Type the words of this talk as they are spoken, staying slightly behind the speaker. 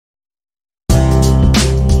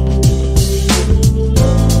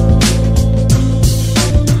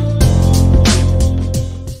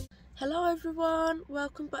everyone,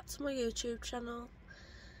 welcome back to my YouTube channel.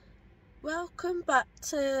 Welcome back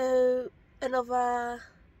to another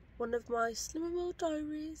one of my Slimming World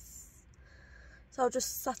diaries. So I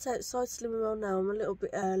just sat outside Slimming World now. I'm a little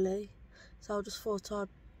bit early, so I just thought I'd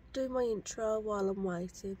do my intro while I'm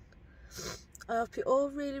waiting. I hope you're all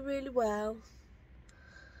really well.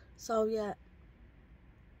 So yeah,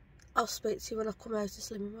 I'll speak to you when I come out of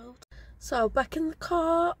Slimming World. So back in the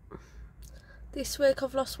car. This week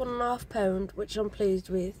I've lost 1.5 pounds, which I'm pleased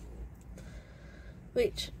with.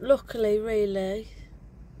 Which, luckily, really,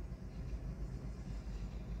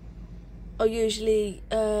 I usually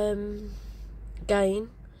gain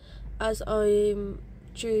as I'm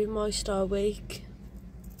due my star week.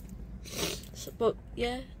 So, but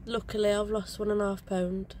yeah, luckily I've lost 1.5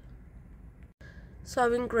 pounds.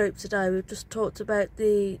 So in group today we've just talked about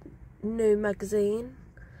the new magazine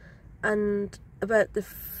and about the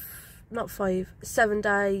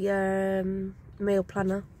 7-day meal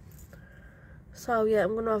planner. So yeah,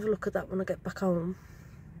 I'm gonna have a look at that when I get back home.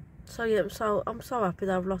 So yeah, I'm so happy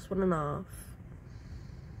that I've lost 1.5.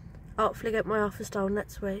 Hopefully get my office down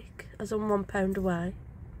next week as I'm £1 away.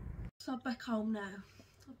 So back home now.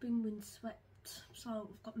 I've been windswept, so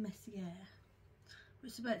I've got messy hair.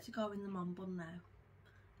 It's about to go in the mum bun now,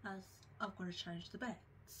 as I've got to change the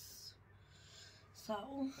beds.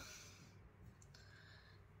 So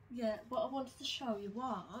yeah, what I wanted to show you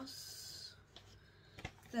was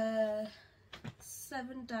the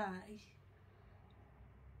 7-day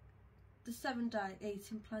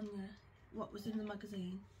eating plan, yeah, what was in the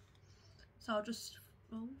magazine. So I'll just,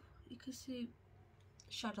 oh, you can see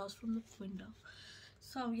shadows from the window.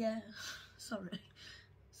 So yeah, sorry.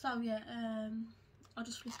 So yeah, I'll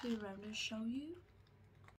just whisk it around and show you.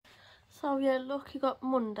 So yeah, look, you got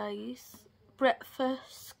Mondays,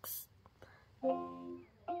 breakfasts,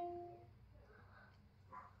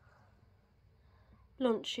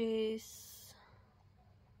 lunches,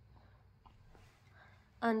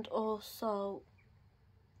 and also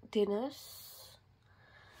dinners.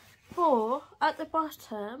 But at the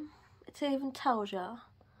bottom it even tells you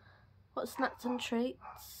what snacks and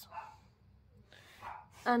treats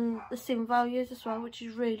and the sim values as well, which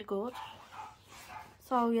is really good.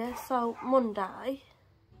 So yeah, so Monday,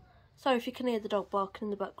 sorry if you can hear the dog barking in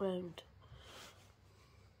the background.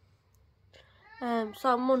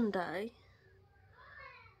 So Monday,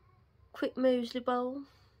 quick muesli bowl,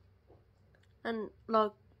 and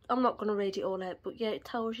like, I'm not going to read it all out, but yeah, it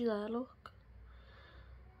tells you there, look,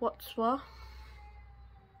 what's what.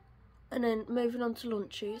 And then moving on to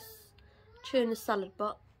lunches, tuna salad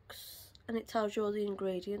box, and it tells you all the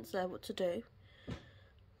ingredients there, what to do.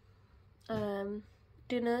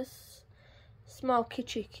 Dinners, smoky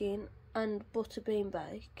chicken and butter bean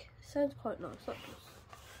bake. Sounds quite nice, that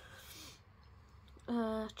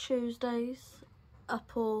does. Tuesdays,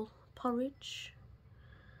 apple porridge,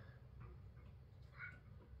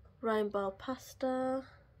 rainbow pasta,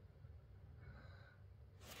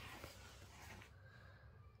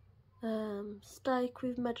 steak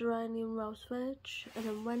with Mediterranean roast veg, and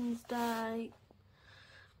then Wednesday,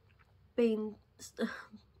 bangers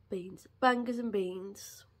and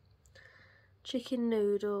beans, chicken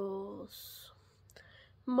noodles.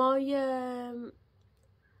 My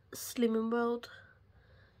Slimming World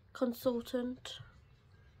consultant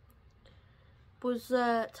was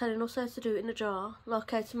telling us how to do it in a jar,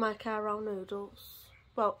 like how to make our own noodles.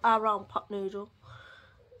 Well, our own pot noodle.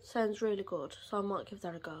 Sounds really good, so I might give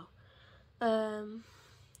that a go.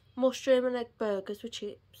 Mushroom and egg burgers with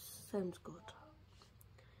chips. Sounds good.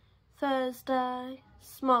 Thursday,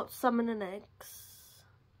 smoked salmon and eggs.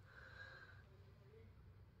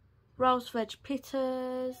 Roast veg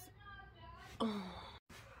pittas. Oh.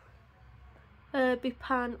 Herbie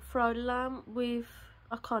pan fried lamb with,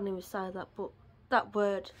 I can't even say that, but that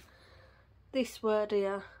word, this word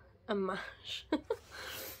here, and mash.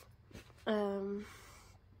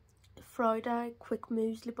 Friday, quick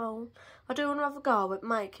muesli bowl. I do want to have a go at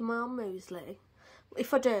making my own muesli.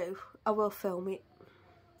 If I do, I will film it.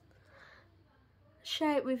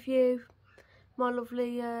 Share it with you, my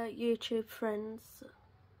lovely YouTube friends.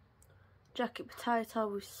 Jacket potato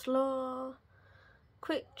with slaw.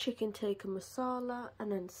 Quick chicken tikka masala.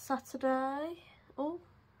 And then Saturday, oh,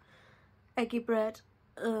 eggy bread.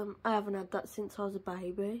 I haven't had that since I was a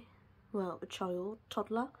baby. Well, a child,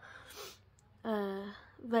 toddler.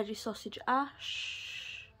 Veggie sausage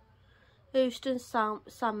ash, Houston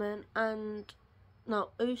salmon and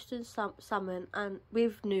salmon and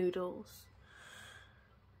with noodles.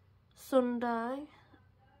 Sunday,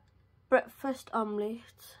 breakfast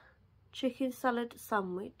omelette, chicken salad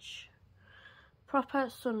sandwich, Proper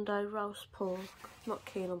Sunday roast pork. Not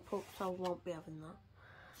keen on pork, so I won't be having that.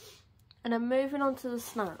 And then moving on to the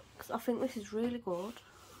snacks, I think this is really good.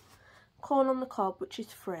 Corn on the cob, which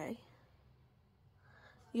is free.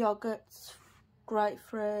 Yogurts,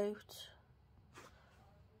 grapefruit,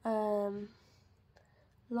 lime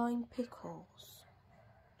pickles,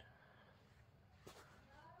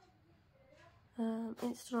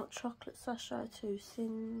 instant hot chocolate sachet, 2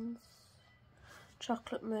 sins,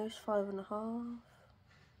 chocolate mousse, 5.5.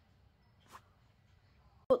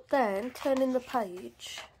 But then, turning the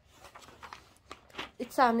page,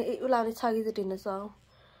 it will only tell you the dinners though.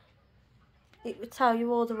 It will tell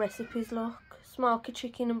you all the recipes, look. Smoky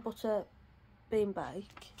chicken and butter bean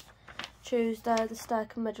bake. Tuesday, the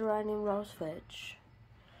steak and Mediterranean roast veg.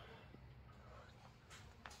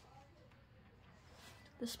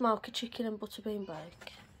 The smoky chicken and butter bean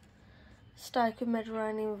bake. Steak and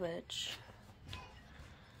Mediterranean veg.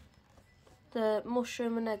 The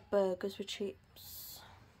mushroom and egg burgers with chips.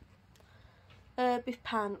 Beef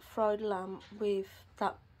pan, fried lamb with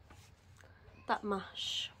that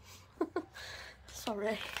mash.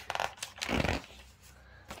 Sorry.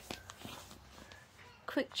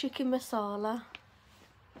 Quick chicken masala.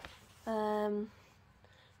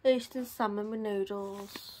 Eastern salmon with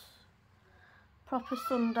noodles. Proper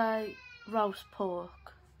Sunday roast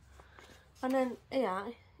pork. And then here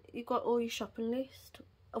you've got all your shopping list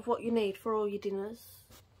of what you need for all your dinners,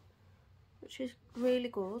 which is really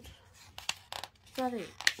good. Is that it?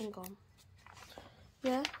 Hang on.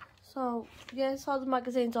 Yeah, so the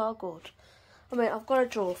magazines are good. I mean, I've got a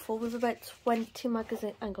drawer full with about 20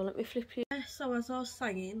 magazines. Hang on, let me flip you. Yeah, so as I was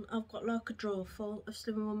saying, I've got like a drawer full of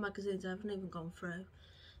Slim One magazines I haven't even gone through.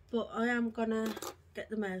 But I am gonna get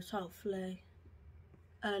them out hopefully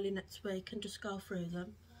early next week and just go through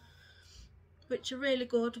them, which are really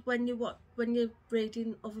good when you're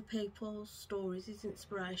reading other people's stories. It's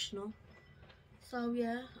inspirational. So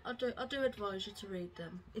yeah, I do advise you to read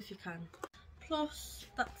them if you can. Plus,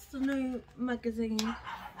 that's the new magazine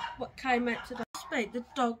what came out today. The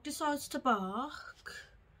dog decides to bark.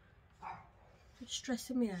 It's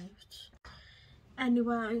stressing me out.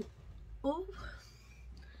 Anyway, oh,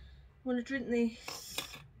 I want to drink this.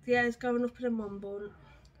 The air's going up in a mum bun.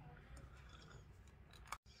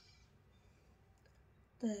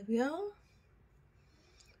 There we are.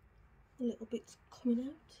 A little bit's coming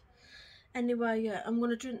out. Anyway, yeah, I'm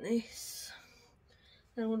going to drink this.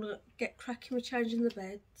 Then I'm going to get cracking with changing the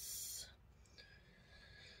beds.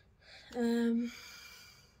 I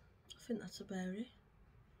think that's about it.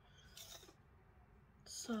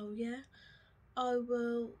 So, yeah, I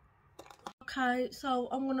will... Okay, so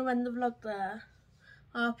I'm going to end the vlog there.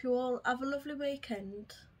 I hope you all have a lovely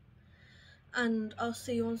weekend. And I'll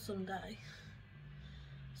see you on Sunday.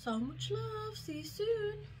 So much love. See you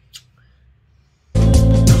soon.